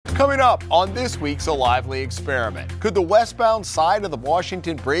Coming up on this week's A Lively Experiment, could the westbound side of the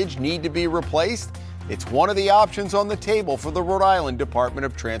Washington Bridge need to be replaced? It's one of the options on the table for the Rhode Island Department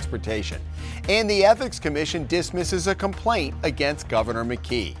of Transportation. And the Ethics Commission dismisses a complaint against Governor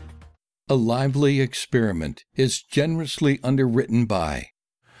McKee. A Lively Experiment is generously underwritten by...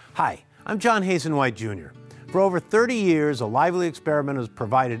 Hi, I'm John Hazenwhite Jr. For over 30 years, A Lively Experiment has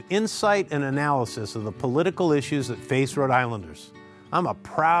provided insight and analysis of the political issues that face Rhode Islanders. I'm a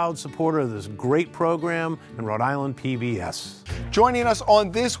proud supporter of this great program and Rhode Island PBS. Joining us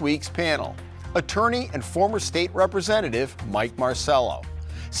on this week's panel, attorney and former state representative Mike Marcello,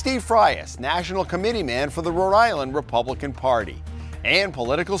 Steve Frias, national committeeman for the Rhode Island Republican Party, and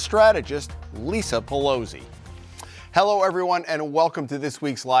political strategist Lisa Pelosi. Hello, everyone, and welcome to this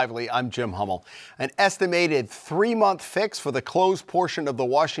week's Lively. I'm Jim Hummel. An estimated 3-month fix for the closed portion of the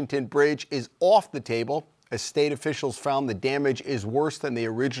Washington Bridge is off the table, as state officials found the damage is worse than they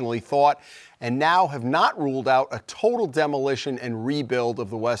originally thought, and now have not ruled out a total demolition and rebuild of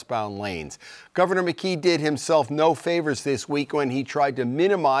the westbound lanes. Governor McKee did himself no favors this week when he tried to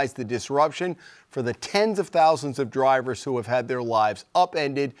minimize the disruption for the tens of thousands of drivers who have had their lives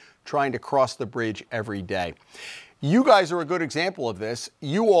upended trying to cross the bridge every day. You guys are a good example of this.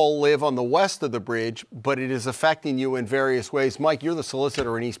 You all live on the west of the bridge, but it is affecting you in various ways. Mike, you're the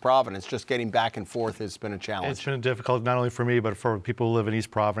solicitor in East Providence. Just getting back and forth has been a challenge. It's been difficult, not only for me, but for people who live in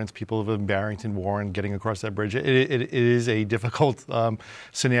East Providence, people who live in Barrington, Warren, getting across that bridge. It is a difficult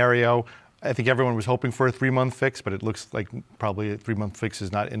scenario. I think everyone was hoping for a 3-month fix, but it looks like probably a 3-month fix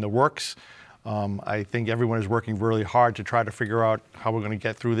is not in the works. I think everyone is working really hard to try to figure out how we're going to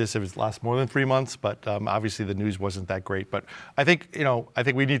get through this if it lasts more than 3 months. But obviously the news wasn't that great. But I think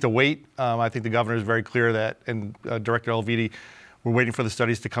we need to wait. I think the governor is very clear that, and Director Elvidi, we're waiting for the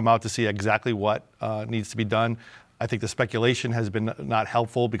studies to come out to see exactly what needs to be done. I think the speculation has been not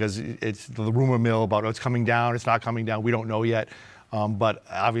helpful because it's the rumor mill about it's coming down, it's not coming down. We don't know yet. But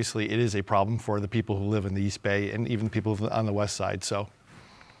obviously it is a problem for the people who live in the East Bay and even the people on the west side. So.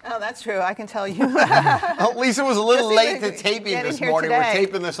 Oh, that's true. I can tell you. Lisa was a little late to taping this morning. We're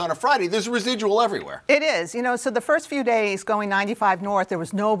taping this on a Friday. There's residual everywhere. It is. So the first few days going 95 north, there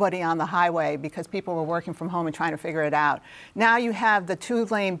was nobody on the highway because people were working from home and trying to figure it out. Now you have the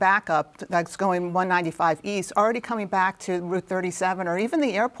 2-lane backup that's going 195 east already coming back to Route 37 or even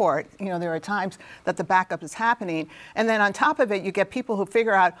the airport. There are times that the backup is happening. And then on top of it, you get people who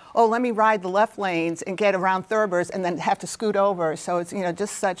figure out, let me ride the left lanes and get around Thurbers and then have to scoot over. So it's,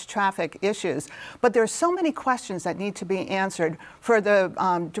 just such traffic issues. But there are so many questions that need to be answered. For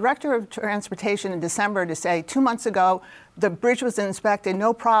the Director of Transportation in December to say 2 months ago, the bridge was inspected,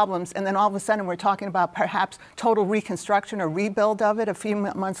 no problems, and then all of a sudden we're talking about perhaps total reconstruction or rebuild of it a few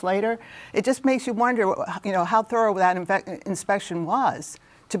months later. It just makes you wonder, how thorough that inspection was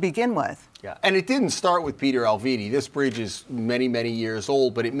to begin with. Yeah, and it didn't start with Peter Elvidi. This bridge is many, many years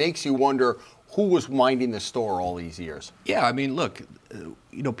old, but it makes you wonder who was minding the store all these years. Yeah, I mean, look,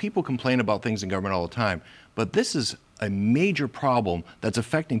 people complain about things in government all the time, but this is a major problem that's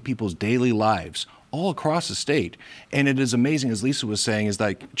affecting people's daily lives all across the state. And it is amazing, as Lisa was saying, is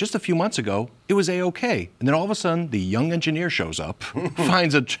like just a few months ago, it was A-OK. And then all of a sudden, the young engineer shows up,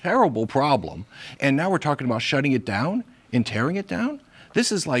 finds a terrible problem, and now we're talking about shutting it down and tearing it down?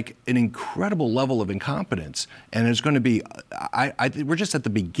 This is like an incredible level of incompetence, and it's going to be, we're just at the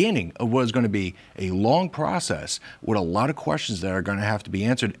beginning of what is going to be a long process with a lot of questions that are going to have to be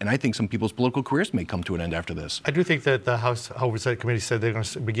answered, and I think some people's political careers may come to an end after this. I do think that the House Oversight Committee said they're going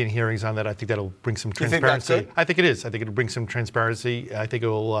to begin hearings on that. I think that'll bring some transparency. You think that's good? I think it is. I think it'll bring some transparency. I think it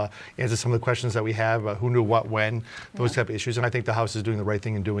will answer some of the questions that we have about who knew what when, those type of issues, and I think the House is doing the right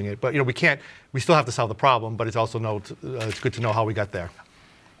thing in doing it. But, we still have to solve the problem, but it's also it's good to know how we got there.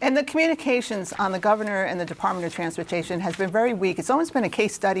 And the communications on the governor and the Department of Transportation has been very weak. It's almost been a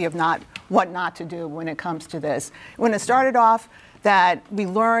case study of what not to do when it comes to this. When it started off, that we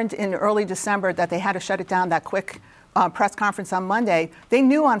learned in early December that they had to shut it down that quick press conference on Monday, they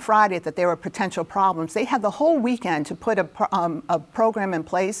knew on Friday that there were potential problems. They had the whole weekend to put a program in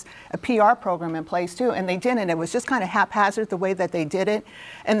place, a PR program in place too, and they didn't. It was just kind of haphazard the way that they did it.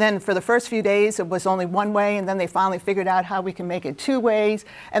 And then for the first few days, it was only one way, and then they finally figured out how we can make it 2 ways,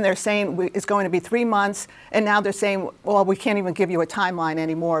 and they're saying it's going to be 3 months, and now they're saying, well, we can't even give you a timeline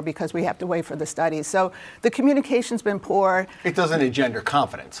anymore because we have to wait for the studies. So the communication's been poor. It doesn't engender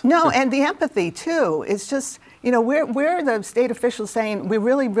confidence. No, and the empathy too. It's just, we're the state officials saying we're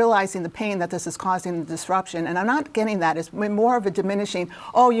really realizing the pain that this is causing the disruption, and I'm not getting that. It's more of a diminishing,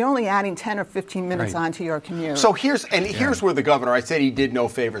 you're only adding 10 or 15 minutes onto your commute. So here's where the governor, I said he did no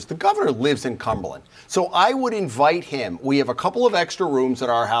favors. The governor lives in Cumberland. So I would invite him. We have a couple of extra rooms at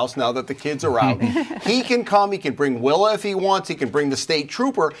our house now that the kids are out. He can come, he can bring Willa if he wants, he can bring the state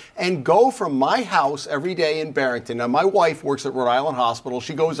trooper and go from my house every day in Barrington. Now my wife works at Rhode Island Hospital.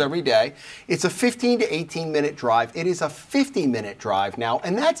 She goes every day. It's a 15 to 18 minute drive. It is a 50-minute drive now,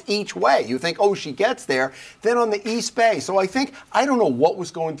 and that's each way. You think, she gets there. Then on the East Bay. So I don't know what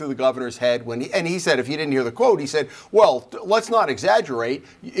was going through the governor's head when he said, if you didn't hear the quote, he said, well, let's not exaggerate.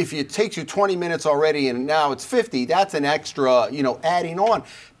 If it takes you 20 minutes already and now it's 50, that's an extra, adding on.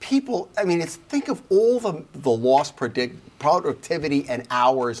 People, think of all the lost productivity and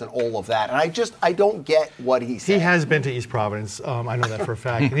hours and all of that. And I don't get what he said. He has been to East Providence. I know that for a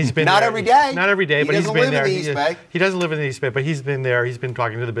fact. And he's been Not there. every day. Not every day, but he's been there. He doesn't live in the East Bay. He doesn't live in the East Bay, but he's been there. He's been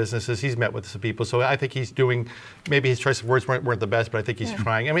talking to the businesses. He's met with some people. So I think he's doing, maybe his choice of words weren't the best, but I think he's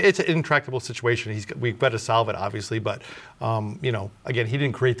trying. It's an intractable situation. We've got to solve it, obviously, but, again, he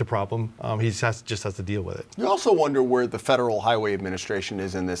didn't create the problem. He just has to deal with it. You also wonder where the Federal Highway Administration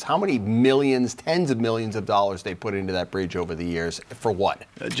is in this. How many millions, tens of millions of dollars they put into that bridge over the years? For what?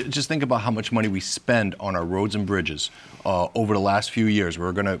 Just think about how much money we spend on our roads and bridges over the last few years.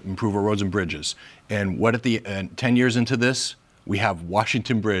 We're going to improve our roads and bridges. And what at the 10 years into this, we have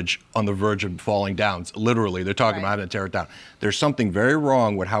Washington Bridge on the verge of falling down. Literally, they're talking about having to tear it down. There's something very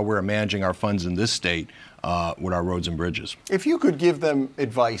wrong with how we're managing our funds in this state with our roads and bridges. If you could give them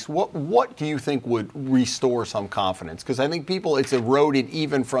advice, what do you think would restore some confidence? Because I think it's eroded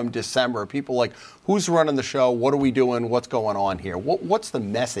even from December. People like, who's running the show? What are we doing? What's going on here? What's the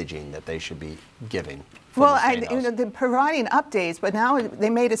messaging that they should be giving? Well, they're providing updates, but now they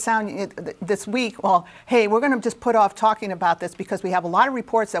made it sound this week, hey, we're going to just put off talking about this because we have a lot of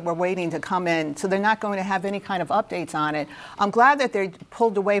reports that we're waiting to come in, so they're not going to have any kind of updates on it. I'm glad that they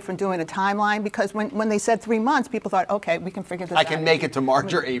pulled away from doing a timeline because when they said 3 months, people thought, okay, we can figure this out. I can make it to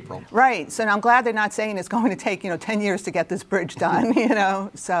March or April. Right, so I'm glad they're not saying it's going to take 10 years to get this bridge done,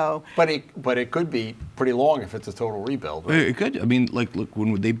 so. But it could be pretty long if it's a total rebuild. Right? It could. Look,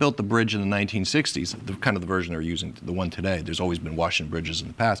 when they built the bridge in the 1960s, kind of the version they're using, the one today. There's always been Washington bridges in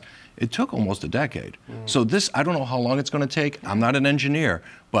the past. It took almost a decade. So this, I don't know how long it's going to take. I'm not an engineer,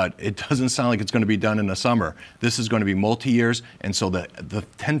 but it doesn't sound like it's going to be done in the summer. This is going to be multi-years, and so the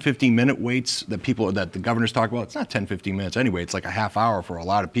 10, 15-minute waits that the governors talk about, it's not 10, 15 minutes anyway. It's like a half hour for a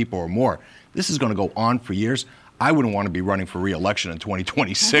lot of people or more. This is going to go on for years. I wouldn't want to be running for re-election in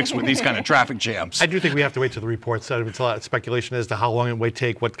 2026 with these kind of traffic jams. I do think we have to wait till the reports. It's a lot of speculation as to how long it might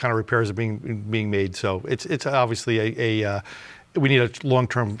take, what kind of repairs are being made. So it's obviously we need a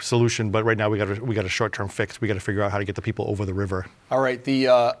long-term solution, but right now we got a short-term fix. We got to figure out how to get the people over the river. All right,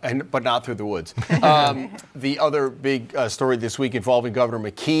 but not through the woods. The other big story this week involving Governor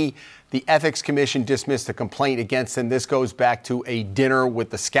McKee. The Ethics Commission dismissed a complaint against him. This goes back to a dinner with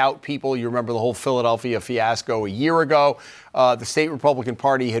the Scout people. You remember the whole Philadelphia fiasco a year ago. The state Republican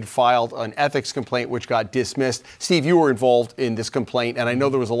Party had filed an ethics complaint, which got dismissed. Steve, you were involved in this complaint, and I know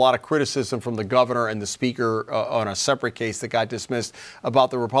there was a lot of criticism from the governor and the speaker on a separate case that got dismissed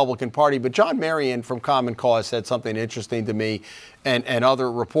about the Republican Party. But John Marion from Common Cause said something interesting to me and other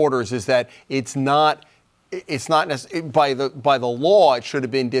reporters, is that it's not by the law it should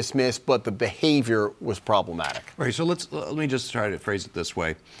have been dismissed, but the behavior was problematic. Right. So let me just try to phrase it this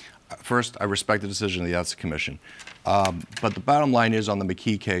way. First, I respect the decision of the Ethics Commission, but the bottom line is on the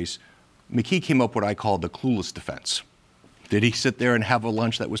McKee case, McKee came up with what I call the clueless defense. Did he sit there and have a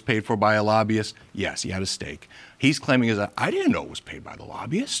lunch that was paid for by a lobbyist? Yes, he had a steak. He's claiming is that I didn't know it was paid by the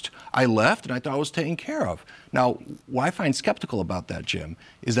lobbyist. I left and I thought it was taken care of. Now, what I find skeptical about that, Jim,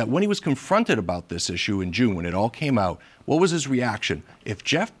 is that when he was confronted about this issue in June, when it all came out, what was his reaction? If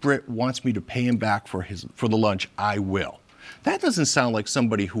Jeff Britt wants me to pay him back for the lunch, I will. That doesn't sound like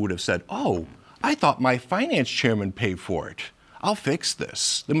somebody who would have said, oh, I thought my finance chairman paid for it. I'll fix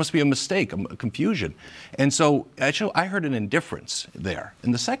this. There must be a mistake, a confusion. And so actually, I heard an indifference there.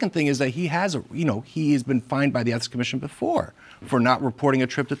 And the second thing is that he has been fined by the Ethics Commission before for not reporting a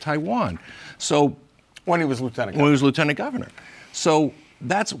trip to Taiwan. So when he was lieutenant governor. So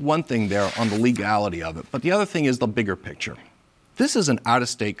that's one thing there on the legality of it. But the other thing is the bigger picture. This is an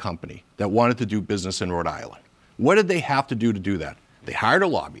out-of-state company that wanted to do business in Rhode Island. What did they have to do that? They hired a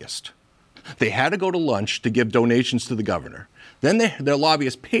lobbyist. They had to go to lunch to give donations to the governor. Then their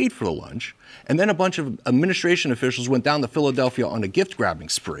lobbyist paid for the lunch. And then a bunch of administration officials went down to Philadelphia on a gift-grabbing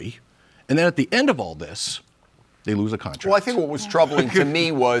spree. And then at the end of all this, they lose a contract. Well, I think what was troubling to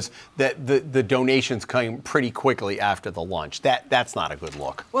me was that the donations came pretty quickly after the lunch. That's not a good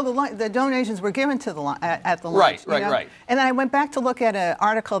look. Well, the donations were given to at the lunch. Right. And then I went back to look at an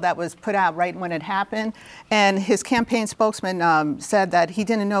article that was put out right when it happened, and his campaign spokesman said that he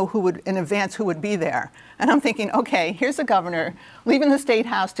didn't know who would be there. And I'm thinking, okay, here's a governor leaving the State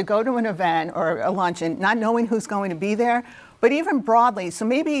House to go to an event or a luncheon, not knowing who's going to be there. But even broadly, so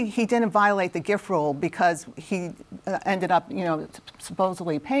maybe he didn't violate the gift rule because he ended up,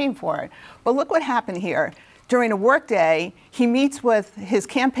 supposedly paying for it. But look what happened here. During a workday, he meets with his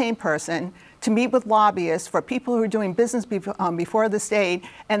campaign person to meet with lobbyists for people who are doing business before the state,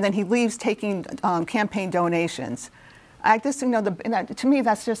 and then he leaves taking campaign donations. I just, to me,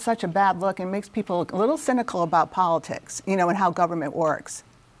 that's just such a bad look and makes people a little cynical about politics, and how government works.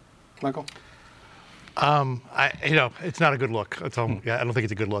 Michael? It's not a good look. I don't think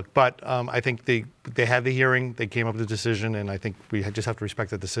it's a good look. But I think they had the hearing, they came up with a decision, and I think we just have to respect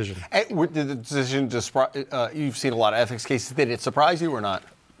the decision. Did the decision you've seen a lot of ethics cases. Did it surprise you or not?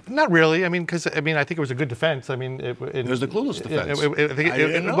 Not really. I think it was a good defense. It was a clueless defense.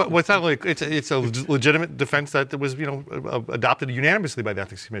 It's not like it's a legitimate defense that was adopted unanimously by the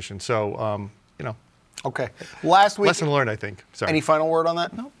ethics commission. So Okay. Last week. Lesson learned, I think. Sorry. Any final word on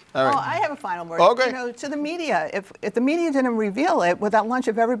that? No. All right. Well, I have a final word. Okay. To the media, if the media didn't reveal it, would that lunch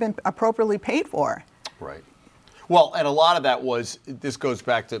have ever been appropriately paid for? Right. Well, and a lot of that this goes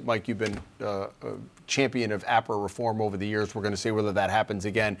back to, Mike, you've been a champion of APRA reform over the years. We're going to see whether that happens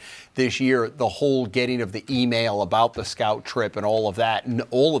again this year. The whole getting of the email about the scout trip and all of that, and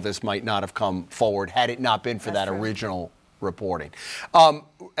all of this might not have come forward had it not been for that original reporting.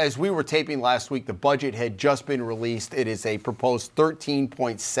 As we were taping last week, the budget had just been released. It is a proposed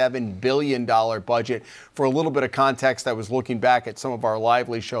 $13.7 billion budget. For a little bit of context, I was looking back at some of our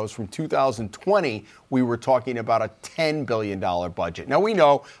lively shows from 2020. We were talking about a $10 billion budget. Now, we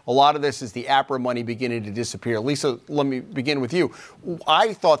know a lot of this is the APRA money beginning to disappear. Lisa, let me begin with you.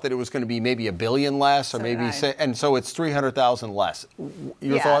 I thought that it was going to be maybe $1 billion less, and so it's $300,000 less.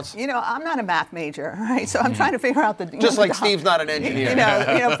 Your thoughts? I'm not a math major, right? So I'm trying to figure out the just like Steve's not an engineer.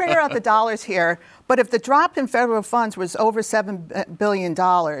 Figure out the dollars here. But if the drop in federal funds was over $7 billion,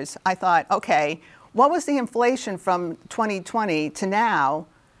 I thought, okay, what was the inflation from 2020 to now?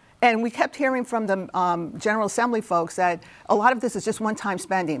 And we kept hearing from the General Assembly folks that a lot of this is just one-time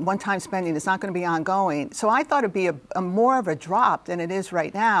spending. One-time spending is not going to be ongoing. So I thought it'd be a more of a drop than it is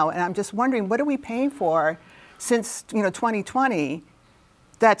right now. And I'm just wondering, what are we paying for since 2020?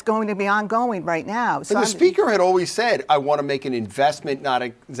 That's going to be ongoing right now. So the Speaker had always said, I want to make an investment, not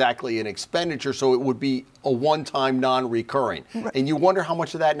exactly an expenditure, so it would be a one-time, non-recurring. Right. And you wonder how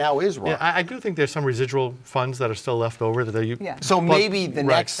much of that now is, Ron. Yeah, I do think there's some residual funds that are still left over. So maybe the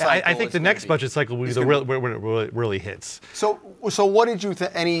next cycle. I think the next budget cycle will be when it really hits. So what did you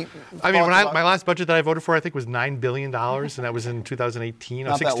think? My last budget that I voted for, I think, was $9 billion, and that was in 2018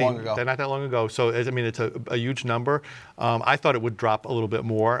 or 16. Not that long ago. So it's a huge number. I thought it would drop a little bit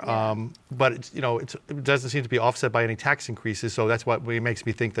more, but it doesn't seem to be offset by any tax increases. So that's what makes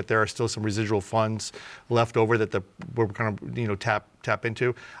me think that there are still some residual funds left over that we're kind of tap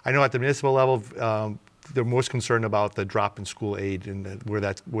into. I know at the municipal level, they're most concerned about the drop in school aid and how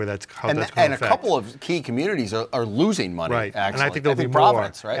that's going to affect. And a couple of key communities are losing money. Right, actually. and I think there'll be more.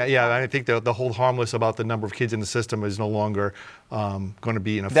 Providence, right? Yeah, I think the hold harmless about the number of kids in the system is no longer going to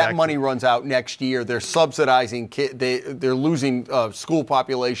be in effect. That money runs out next year. They're subsidizing they're losing school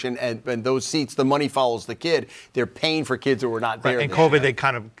population, and those seats, the money follows the kid. They're paying for kids who are not there. Right. And COVID, they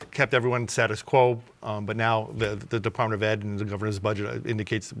kind of kept everyone status quo. But now the Department of Ed and the governor's budget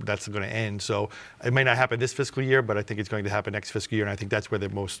indicates that's going to end. So it may not happen this fiscal year, but I think it's going to happen next fiscal year. And I think that's where they're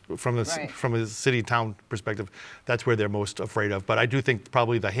most, from a city and town perspective, that's where they're most afraid of. But I do think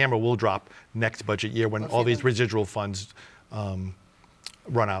probably the hammer will drop next budget year when all these residual funds run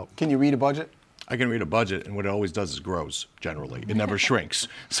out. Can you read a budget? I can read a budget, and what it always does is grows, generally. It never shrinks.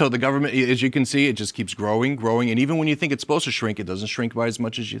 So the government, as you can see, it just keeps growing, and even when you think it's supposed to shrink, it doesn't shrink by as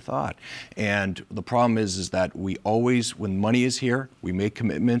much as you thought. And the problem is that we always, when money is here, we make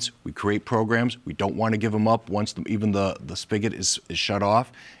commitments, we create programs, we don't want to give them up once even the spigot is shut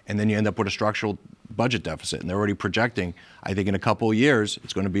off, and then you end up with a structural budget deficit. And they're already projecting, I think in a couple of years,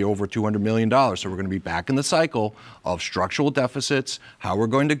 it's going to be over $200 million. So we're going to be back in the cycle of structural deficits, how we're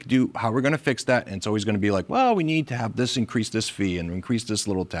going to fix that. And it's always going to be like, well, we need to have this increase this fee and increase this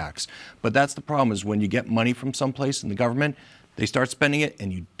little tax. But that's the problem, is when you get money from someplace in the government, they start spending it,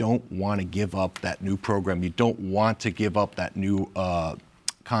 and you don't want to give up that new program. You don't want to give up that new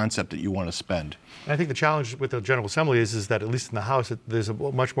concept that you want to spend. And I think the challenge with the General Assembly is that at least in the House, there's a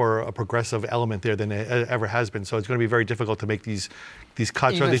much more a progressive element there than there ever has been. So it's going to be very difficult to make these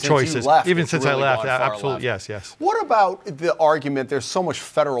cuts Even or these since you choices. left, Even it's since really I left, gone far absolutely, left. yes. What about the argument there's so much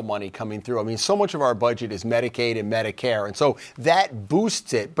federal money coming through? I mean, so much of our budget is Medicaid and Medicare, and so that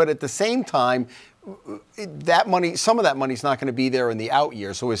boosts it. But at the same time, that money, some of that money is not going to be there in the out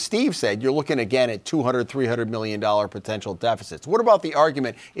years. So as Steve said, you're looking again at $200, $300 million potential deficits. What about the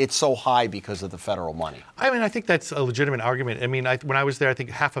argument it's so high because of the federal money? I mean, I think that's a legitimate argument. I mean, when I was there, I think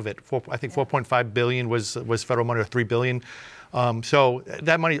half of it, I think 4.5 billion was federal money, or 3 billion. So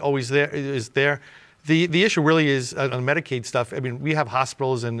that money always is there. The issue really is on Medicaid stuff. I mean, we have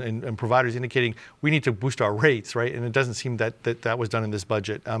hospitals and providers indicating we need to boost our rates, right? And it doesn't seem that was done in this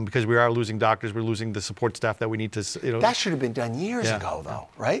budget because we are losing doctors, we're losing the support staff that we need to. That should have been done years ago, though,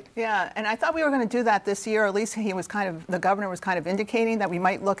 right? Yeah, and I thought we were going to do that this year. At least the governor was kind of indicating that we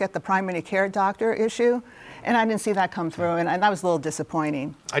might look at the primary care doctor issue, and I didn't see that come through, and that was a little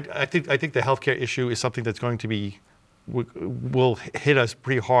disappointing. I think the healthcare issue is something that's going to be. Will hit us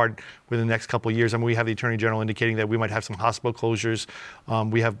pretty hard within the next couple of years. I mean, we have the Attorney General indicating that we might have some hospital closures.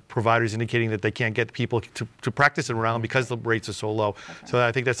 We have providers indicating that they can't get people to practice in Rhode Island because the rates are so low. Okay. So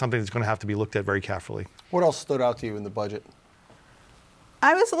I think that's something that's going to have to be looked at very carefully. What else stood out to you in the budget?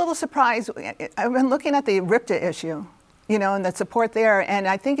 I was a little surprised. I've been looking at the RIPTA issue, and the support there. And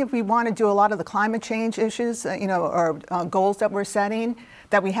I think if we want to do a lot of the climate change issues, or goals that we're setting,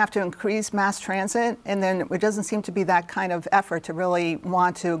 that we have to increase mass transit, and then it doesn't seem to be that kind of effort to really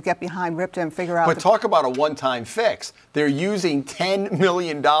want to get behind RIPTA and figure out. But talk about a one-time fix. They're using $10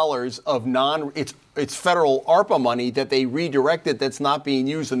 million of it's federal ARPA money that they redirected that's not being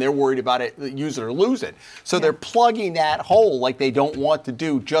used, and they're worried about it, use it or lose it. So they're plugging that hole like they don't want to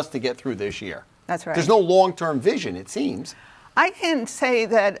do just to get through this year. That's right. There's no long-term vision, it seems. I can say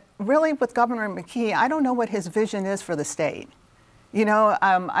that really with Governor McKee, I don't know what his vision is for the state.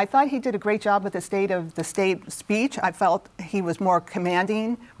 I thought he did a great job with the State of the State speech. I felt he was more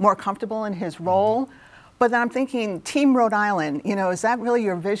commanding, more comfortable in his role. But then I'm thinking, Team Rhode Island, is that really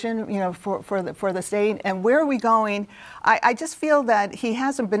your vision, for the state? And where are we going? I just feel that he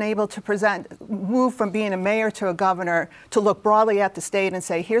hasn't been able to move from being a mayor to a governor to look broadly at the state and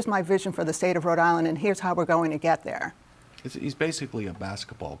say, here's my vision for the state of Rhode Island, and here's how we're going to get there. He's basically a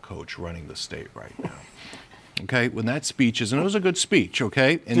basketball coach running the state right now. Okay, when that speech is, and it was a good speech,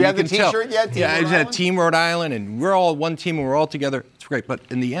 okay? And do you have the T-shirt yet? Yeah, I had Team Rhode Island, and we're all one team, and we're all together. It's great, but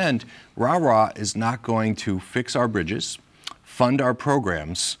in the end, rah-rah is not going to fix our bridges, fund our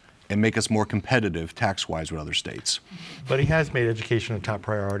programs, and make us more competitive tax-wise with other states. But he has made education a top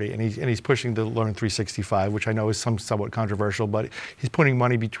priority, and he's pushing the Learn 365, which I know is somewhat controversial, but he's putting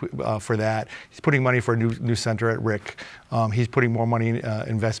money for that. He's putting money for a new center at RIC. He's putting more money in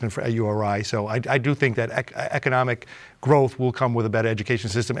investment at URI. So I do think that economic growth will come with a better education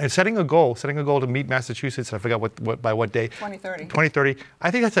system. And setting a goal to meet Massachusetts, I forgot by what day. 2030. 2030.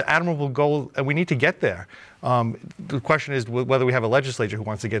 I think that's an admirable goal, and we need to get there. The question is whether we have a legislature who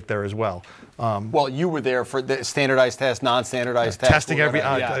wants to get there as well. Well, you were there for the standardized test, non-standardized test. Testing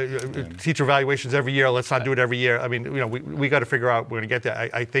teacher evaluations every year. Let's not do it every year. I mean, we got to figure out we're going to get there.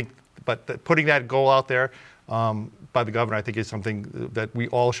 I think, but putting that goal out there by the governor, I think, is something that we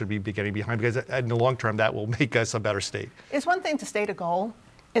all should be getting behind, because in the long term, that will make us a better state. It's one thing to state a goal.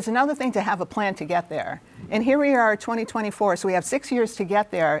 It's another thing to have a plan to get there. And here we are, 2024, so we have 6 years to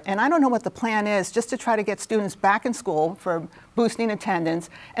get there. And I don't know what the plan is, just to try to get students back in school for boosting attendance,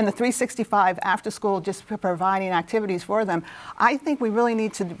 and the 365 after school, just for providing activities for them. I think we really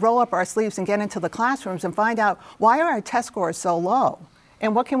need to roll up our sleeves and get into the classrooms and find out, why are our test scores so low?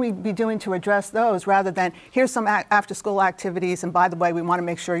 And what can we be doing to address those, rather than here's some after-school activities, and by the way, we want to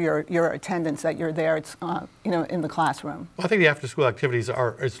make sure your attendance, that you're there, it's in the classroom. Well, I think the after-school activities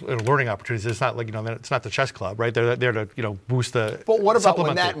are learning opportunities. It's not it's not the chess club, right? They're there to boost the. But what about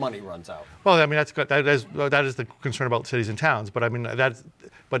when that money runs out? Well, I mean that is the concern about cities and towns. But I mean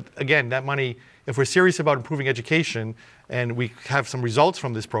but again, that money, if we're serious about improving education, and we have some results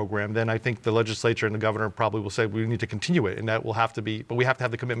from this program, then I think the legislature and the governor probably will say we need to continue it, and that will have to be. But we have to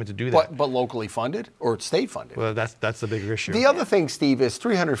have the commitment to do that. But locally funded or state funded? Well, that's the bigger issue. The other thing, Steve, is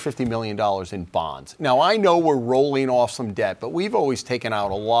 $350 million in bonds. Now, I know we're rolling off some debt, but we've always taken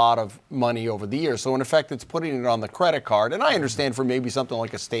out a lot of money over the years. So in effect, it's putting it on the credit card. And I understand for maybe something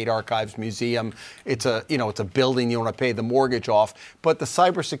like a state archives museum, it's a building you want to pay the mortgage off. But the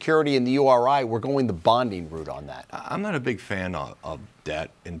cybersecurity and the URI, we're going the bonding route on that. I'm not a big fan of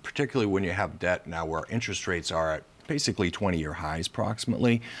debt, and particularly when you have debt now where interest rates are at basically 20-year highs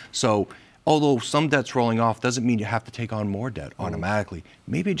approximately. So Although some debt's rolling off doesn't mean you have to take on more debt automatically.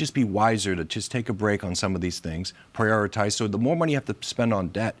 Maybe it'd just be wiser to just take a break on some of these things, prioritize. So the more money you have to spend on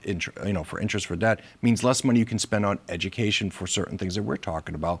debt, for interest for debt, means less money you can spend on education for certain things that we're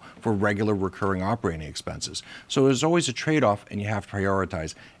talking about, for regular recurring operating expenses. So there's always a trade-off, and you have to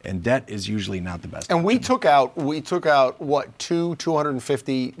prioritize. And debt is usually not the best. And option. we took out what,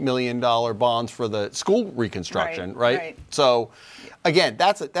 $250 million bonds for the school reconstruction, right? So, again,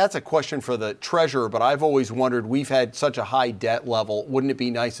 that's a question for the treasurer, but I've always wondered, we've had such a high debt level. Wouldn't it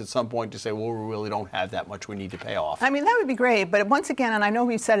be nice at some point to say, well, we really don't have that much we need to pay off? I mean, that would be great. But once again, and I know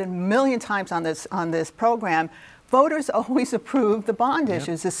we've said it a million times on this program, voters always approve the bond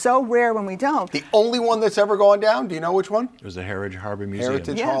issues. It's so rare when we don't. The only one that's ever gone down, do you know which one? It was the Heritage Harbor Museum.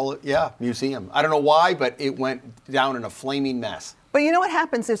 Heritage Hall, Museum. I don't know why, but it went down in a flaming mess. But you know what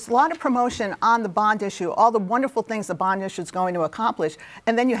happens? There's a lot of promotion on the bond issue, all the wonderful things the bond issue is going to accomplish,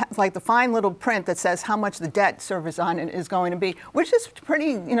 and then you have like the fine little print that says how much the debt service on it is going to be, which is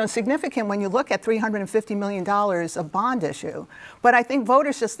pretty significant when you look at $350 million of bond issue. But I think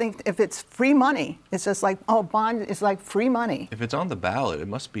voters just think if it's free money, it's just like, oh, bond is like free money. If it's on the ballot, we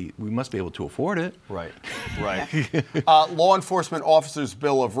must be able to afford it. Right. Law Enforcement Officers'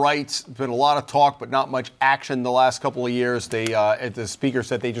 Bill of Rights. Been a lot of talk, but not much action the last couple of years. The speaker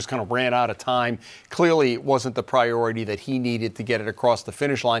said they just kind of ran out of time. Clearly, it wasn't the priority that he needed to get it across the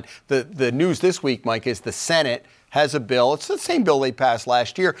finish line. The news this week, Mike, is the Senate has a bill. It's the same bill they passed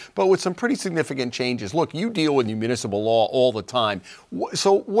last year, but with some pretty significant changes. Look, you deal with municipal law all the time.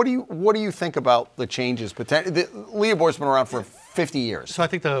 So what do you think about the changes? Leah Boy's been around for 50 years. So I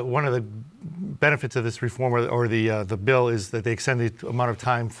think one of the benefits of this reform or the bill is that they extend the amount of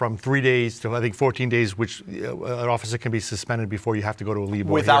time from 3 days to, I think, 14 days, which an officer can be suspended before you have to go to a lead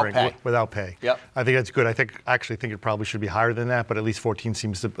board hearing. Without pay. Yep. I think that's good. I actually think it probably should be higher than that, but at least 14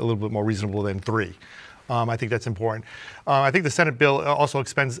 seems a little bit more reasonable than 3. I think that's important. I think the Senate bill also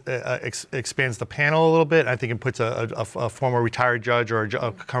expands the panel a little bit. I think it puts a former retired judge or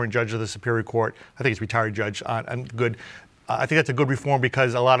a current judge of the Superior Court, I think it's retired judge, on good. I think that's a good reform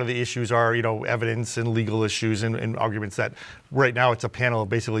because a lot of the issues are, evidence and legal issues and arguments that right now it's a panel of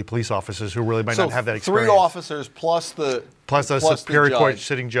basically police officers who really might not have that experience. 3 officers plus a Superior Court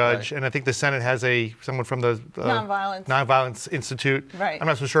sitting judge. Right. And I think the Senate has someone from the Nonviolence Institute. Right. I'm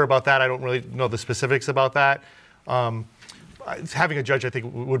not so sure about that. I don't really know the specifics about that. Having a judge, I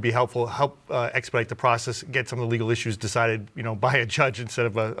think, would be helpful, help expedite the process, get some of the legal issues decided, by a judge instead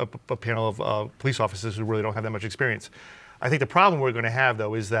of a panel of police officers who really don't have that much experience. I think the problem we're going to have,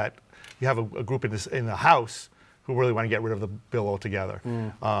 though, is that you have a group in the House who really want to get rid of the bill altogether.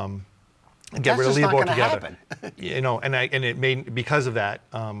 And get rid of the lead board together. And it may, because of that,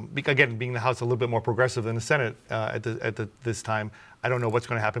 again, being the House a little bit more progressive than the Senate at this time, I don't know what's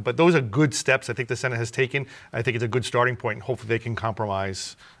going to happen. But those are good steps I think the Senate has taken. I think it's a good starting point, and hopefully they can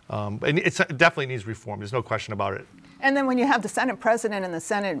compromise. And it definitely needs reform. There's no question about it. And then when you have the Senate president and the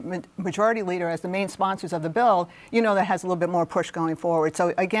Senate majority leader as the main sponsors of the bill, that has a little bit more push going forward.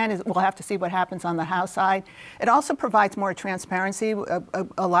 So again, we'll have to see what happens on the House side. It also provides more transparency,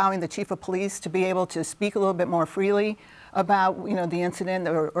 allowing the chief of police to be able to speak a little bit more freely about the incident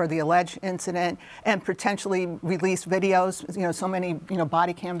or the alleged incident, and potentially release videos. So many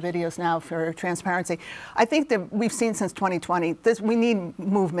body cam videos now for transparency. I think that we've seen since 2020 we need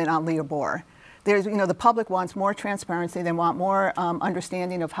movement on Leah Bohr. There's, the public wants more transparency. They want more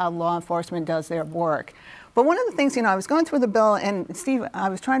understanding of how law enforcement does their work. But one of the things, I was going through the bill, and Steve, I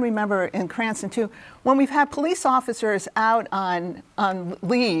was trying to remember in Cranston too, when we've had police officers out on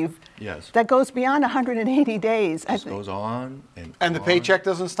leave, yes, that goes beyond 180 days. It goes on and the paycheck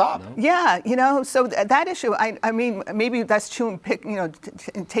doesn't stop. No. Yeah, so that issue, I mean, maybe that's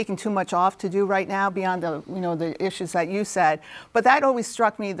taking too much off to do right now beyond the issues that you said. But that always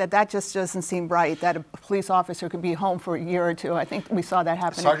struck me that just doesn't seem right, that a police officer could be home for a year or two. I think we saw that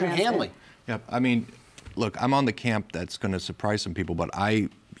happen. Sergeant Hanley. Yeah, I mean, look, I'm on the camp that's going to surprise some people, but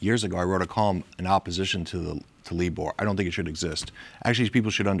years ago I wrote a column in opposition to lead board. I don't think it should exist. Actually,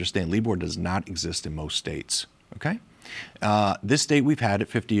 people should understand lead board does not exist in most states. Okay, this state we've had it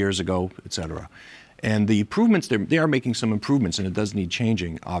 50 years ago, et cetera, and the improvements they are making some improvements, and it does need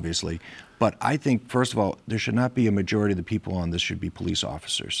changing, obviously. But I think, first of all, there should not be a majority of the people on this should be police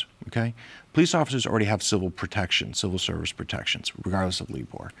officers. Okay, police officers already have civil protection, civil service protections, regardless of lead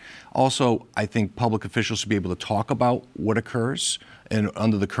board. Also, I think public officials should be able to talk about what occurs, and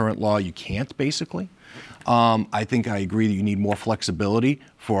under the current law, you can't, basically. I think I agree that you need more flexibility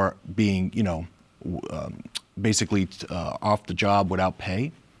for being, basically off the job without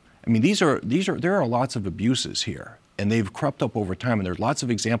pay. I mean, there are lots of abuses here. and they've crept up over time. And there's lots of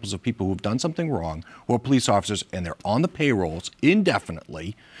examples of people who've done something wrong, who are police officers, and they're on the payrolls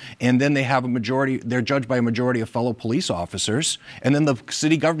indefinitely. And then they have a majority, they're judged by a majority of fellow police officers. And then the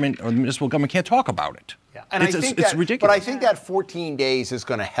city government or the municipal government can't talk about it. Yeah. And it's ridiculous. But I think that 14 days is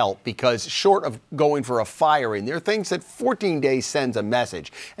going to help, because short of going for a firing, there are things that 14 days sends a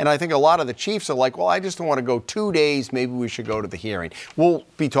message. And I think a lot of the chiefs are like, well, I just don't want to go 2 days. Maybe we should go to the hearing. We'll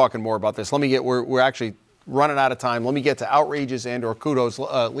be talking more about this. We're actually running out of time. Let me get to outrages and or kudos.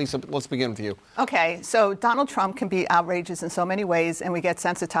 Lisa, let's begin with you. Okay, so Donald Trump can be outrageous in so many ways, and we get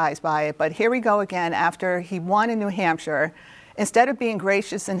sensitized by it. But here we go again. After he won in New Hampshire, instead of being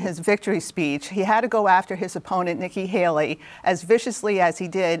gracious in his victory speech, he had to go after his opponent, Nikki Haley, as viciously as he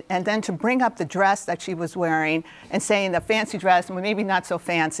did, and then to bring up the dress that she was wearing and saying the fancy dress, and maybe not so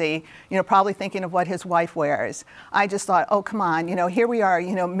fancy, probably thinking of what his wife wears. I just thought, oh, come on, here we are,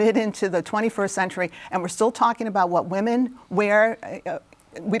 mid into the 21st century, and we're still talking about what women wear.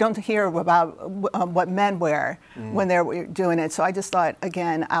 We don't hear about what men wear when they're doing it. So I just thought,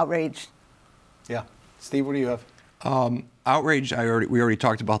 again, outrage. Yeah. Steve, what do you have? Outrage, we already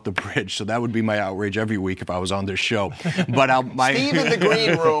talked about the bridge, so that would be my outrage every week if I was on this show. But Steve in the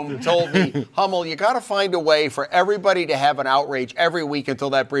green room told me, Hummel, you got to find a way for everybody to have an outrage every week until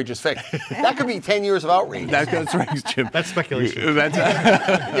that bridge is fixed. That could be 10 years of outrage. That's right, Jim. That's speculation.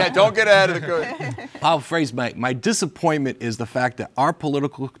 Yeah, don't get ahead of the curve. I'll phrase my disappointment is the fact that our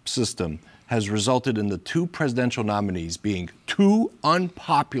political system has resulted in the two presidential nominees being two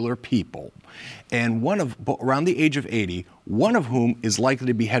unpopular people, and one of around the age of 80, one of whom is likely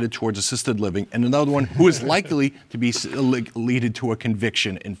to be headed towards assisted living, and another one who is likely to be leaded to a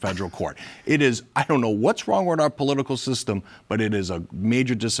conviction in federal court. It is, I don't know what's wrong with our political system, but it is a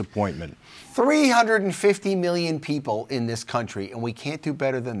major disappointment. 350 million people in this country, and we can't do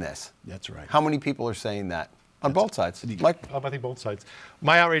better than this. That's right. How many people are saying that? On both sides. Mike? I think both sides.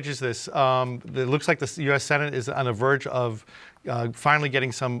 My outrage is this. It looks like the U.S. Senate is on the verge of finally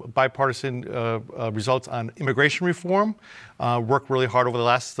getting some bipartisan results on immigration reform. Worked really hard over the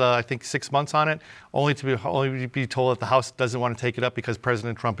last, I think, 6 months on it, only to be told that the House doesn't want to take it up because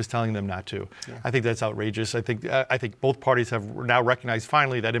President Trump is telling them not to. Yeah. I think that's outrageous. I think both parties have now recognized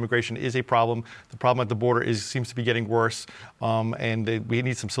finally that immigration is a problem. The problem at the border seems to be getting worse, and we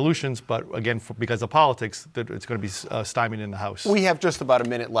need some solutions. But again, because of politics, it's going to be stymied in the House. We have just about a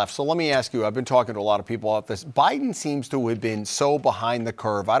minute left, so let me ask you. I've been talking to a lot of people about this. Biden seems to have been so behind the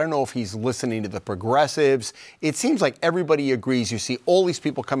curve. I don't know if he's listening to the progressives. It seems like everybody agrees. You see all these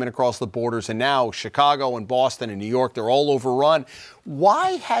people coming across the borders, and now Chicago and Boston and New York, they're all overrun.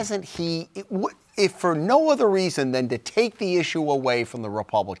 Why hasn't he, if for no other reason than to take the issue away from the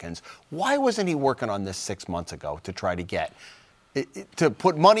Republicans, why wasn't he working on this 6 months ago to try to get to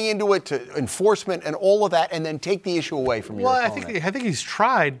put money into it, to enforcement and all of that, and then take the issue away from your opponent? I think he's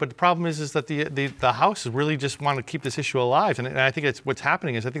tried, but the problem is that the House really just want to keep this issue alive, and I think what's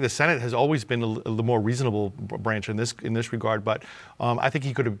happening is I think the Senate has always been the more reasonable branch in this regard, but I think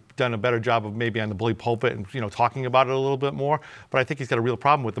he could have done a better job of maybe on the bully pulpit and talking about it a little bit more. But I think he's got a real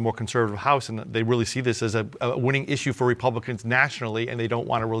problem with the more conservative House, and they really see this as a winning issue for Republicans nationally, and they don't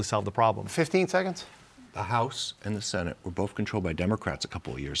want to really solve the problem. 15 seconds. The House and the Senate were both controlled by Democrats a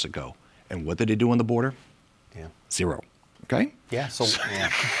couple of years ago. And what did they do on the border? Yeah. Zero. Okay? Yeah. So,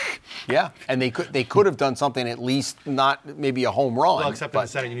 yeah. And they could have done something, at least not maybe a home run. Well, except in the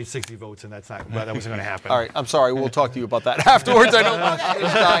Senate, you need 60 votes, and that wasn't going to happen. All right. I'm sorry. We'll talk to you about that afterwards. I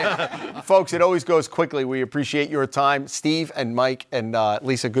know. Folks, it always goes quickly. We appreciate your time. Steve and Mike and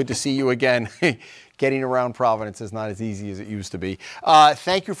Lisa, good to see you again. Getting around Providence is not as easy as it used to be.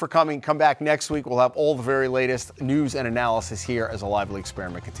 Thank you for coming. Come back next week. We'll have all the very latest news and analysis here as a lively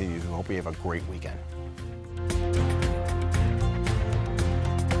experiment continues. We hope you have a great weekend.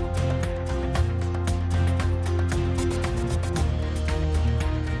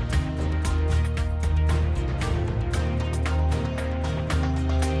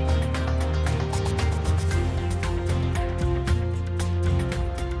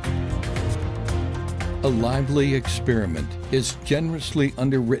 A Lively Experiment is generously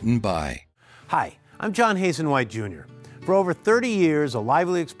underwritten by... Hi, I'm John Hazen-White Jr. For over 30 years, A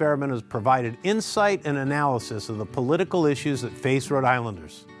Lively Experiment has provided insight and analysis of the political issues that face Rhode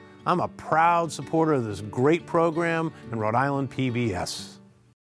Islanders. I'm a proud supporter of this great program and Rhode Island PBS.